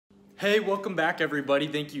Hey, welcome back everybody.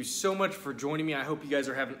 Thank you so much for joining me. I hope you guys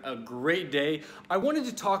are having a great day. I wanted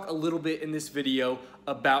to talk a little bit in this video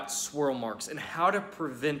about swirl marks and how to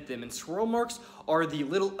prevent them. And swirl marks are the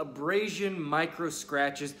little abrasion micro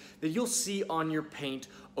scratches that you'll see on your paint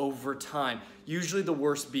over time. Usually the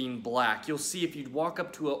worst being black. You'll see if you walk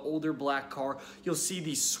up to an older black car, you'll see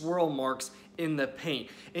these swirl marks in the paint.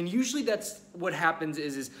 And usually that's what happens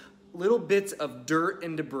is little bits of dirt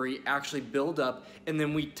and debris actually build up, and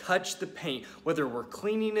then we touch the paint, whether we're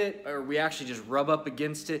cleaning it or we actually just rub up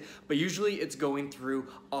against it, but usually it's going through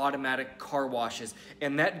automatic car washes.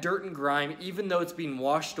 And that dirt and grime, even though it's being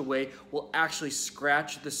washed away, will actually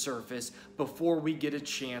scratch the surface before we get a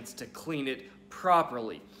chance to clean it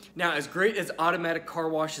properly. Now, as great as automatic car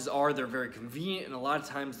washes are, they're very convenient, and a lot of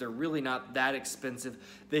times they're really not that expensive.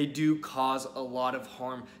 They do cause a lot of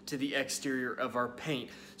harm to the exterior of our paint.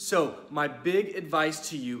 So my big advice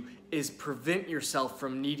to you is prevent yourself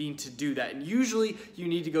from needing to do that. And usually you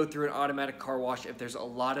need to go through an automatic car wash if there's a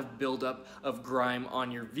lot of buildup of grime on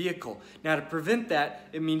your vehicle. Now, to prevent that,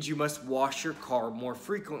 it means you must wash your car more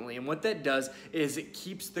frequently. And what that does is it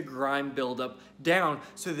keeps the grime buildup down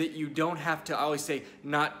so that you don't have to, I always say,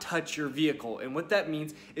 not touch your vehicle. And what that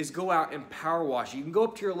means is go out and power wash. You can go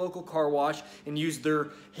up to your local car wash and use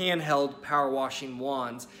their handheld power washing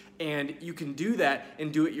wands, and you can do that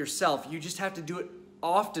and do it yourself. You just have to do it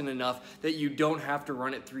often enough that you don't have to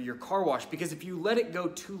run it through your car wash, because if you let it go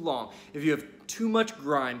too long, if you have too much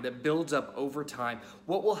grime that builds up over time,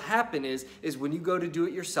 what will happen is when you go to do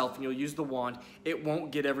it yourself and you'll use the wand, it won't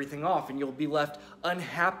get everything off and you'll be left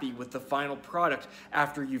unhappy with the final product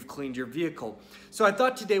after you've cleaned your vehicle. So I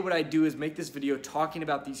thought today what I'd do is make this video talking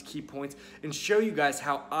about these key points and show you guys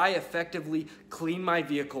how I effectively clean my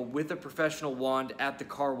vehicle with a professional wand at the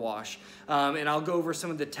car wash. And I'll go over some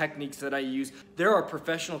of the techniques that I use. There are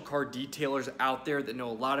professional car detailers out there that know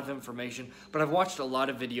a lot of information, but I've watched a lot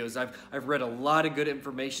of videos. I've read a lot of good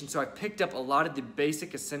information, so I picked up a lot of the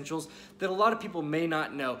basic essentials that a lot of people may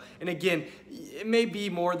not know. And again, it may be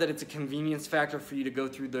more that it's a convenience factor for you to go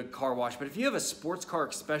through the car wash, but if you have a sports car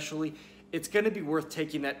especially, it's going to be worth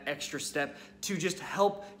taking that extra step to just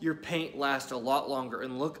help your paint last a lot longer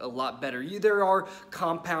and look a lot better. There are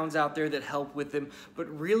compounds out there that help with them, but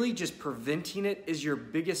really just preventing it is your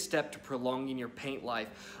biggest step to prolonging your paint life.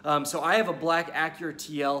 So I have a black Acura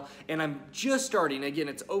TL, and I'm just starting, again,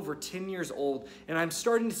 it's over 10 years old, and I'm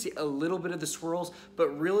starting to see a little bit of the swirls, but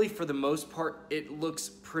really for the most part, it looks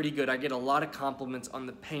pretty good. I get a lot of compliments on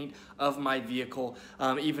the paint of my vehicle,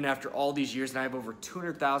 even after all these years, and I have over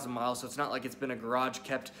 200,000 miles, so it's not like it's been a garage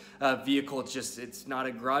kept vehicle. It's not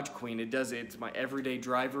a garage queen. It's my everyday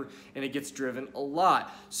driver, and it gets driven a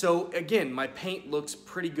lot. So again, my paint looks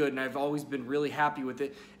pretty good, and I've always been really happy with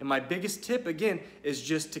it. And my biggest tip again is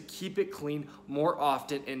just to keep it clean more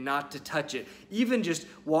often and not to touch it. Even just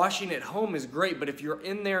washing at home is great, but if you're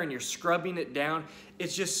in there and you're scrubbing it down,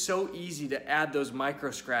 it's just so easy to add those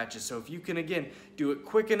micro scratches. So if you can, again, do it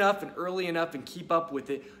quick enough and early enough and keep up with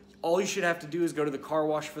it, all you should have to do is go to the car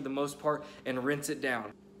wash for the most part and rinse it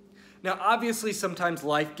down. Now, obviously, sometimes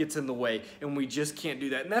life gets in the way and we just can't do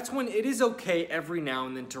that. And that's when it is okay every now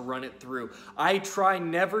and then to run it through. I try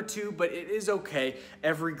never to, but it is okay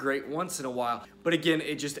every great once in a while. But again,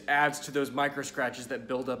 it just adds to those micro scratches that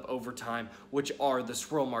build up over time, which are the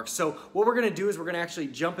swirl marks. So what we're gonna do is we're gonna actually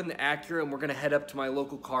jump in the Acura and we're gonna head up to my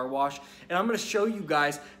local car wash. And I'm gonna show you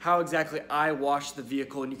guys how exactly I wash the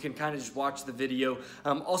vehicle, and you can kind of just watch the video.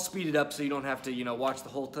 I'll speed it up so you don't have to, watch the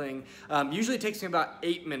whole thing. Usually it takes me about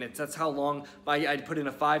 8 minutes. That's how long. I put in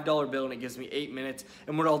a $5 bill and it gives me 8 minutes.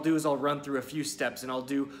 And what I'll do is I'll run through a few steps and I'll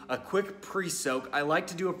do a quick pre-soak. I like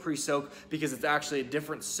to do a pre-soak because it's actually a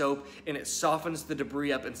different soap and it softens the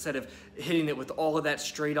debris up instead of hitting it with all of that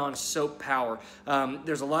straight on soap power.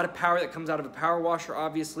 There's a lot of power that comes out of a power washer,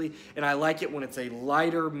 obviously, and I like it when it's a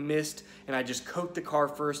lighter mist, and I just coat the car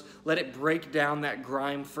first, let it break down that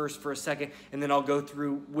grime first for a second, and then I'll go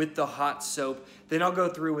through with the hot soap, then I'll go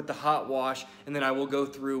through with the hot wash, and then I will go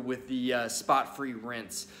through with the spot-free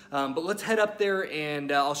rinse. But let's head up there and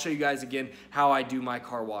I'll show you guys again how I do my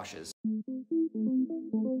car washes.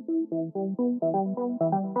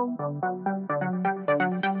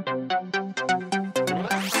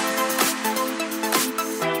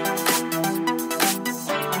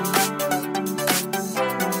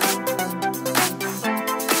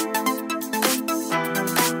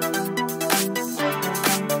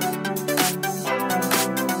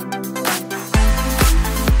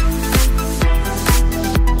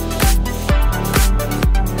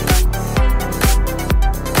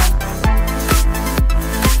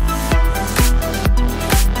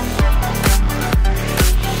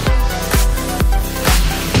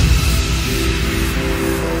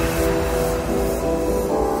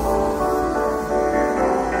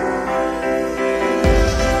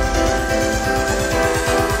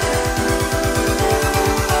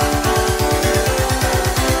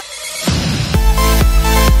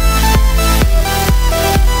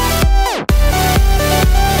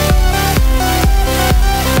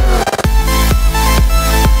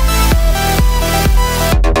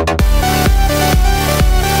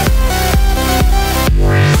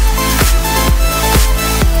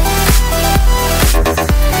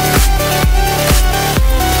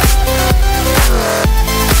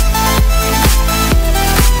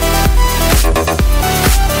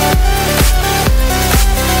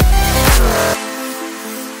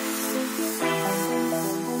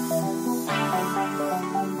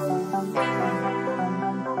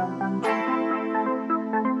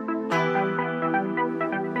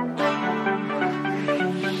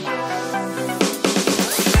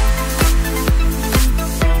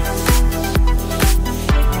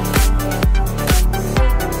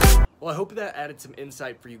 added some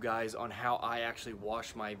insight for you guys on how I actually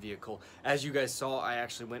wash my vehicle. As you guys saw, I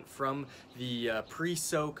actually went from the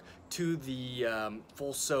pre-soak to the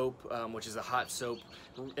full soap, which is a hot soap,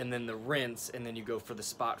 and then the rinse, and then you go for the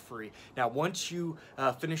spot free. Now once you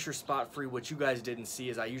finish your spot free, what you guys didn't see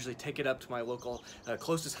is I usually take it up to my local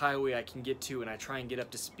closest highway I can get to, and I try and get up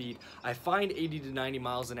to speed. I find 80 to 90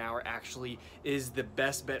 miles an hour actually is the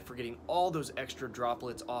best bet for getting all those extra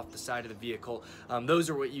droplets off the side of the vehicle. Those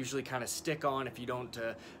are what usually kind of stick on if you don't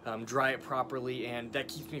dry it properly, and that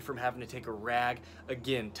keeps me from having to take a rag,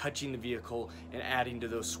 again, touching the vehicle and adding to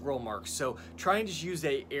those swirl marks. So try and just use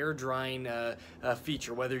a air drying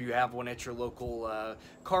feature, whether you have one at your local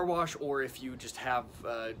car wash, or if you just have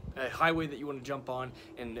a highway that you want to jump on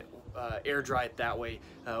and air dry it that way.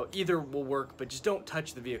 Either will work, but just don't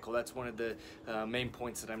touch the vehicle. That's one of the main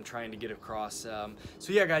points that I'm trying to get across.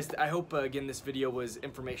 So yeah, guys, I hope again this video was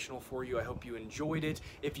informational for you. I hope you enjoyed it.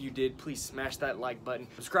 If you did, please smash that like button.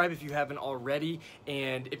 Subscribe if you haven't already.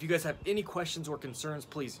 And if you guys have any questions or concerns,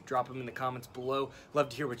 please drop them in the comments below. Love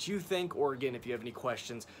to hear what you think, or again, if you have any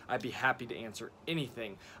questions, I'd be happy to answer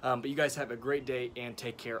anything. But you guys have a great day and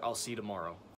take care. I'll see you tomorrow.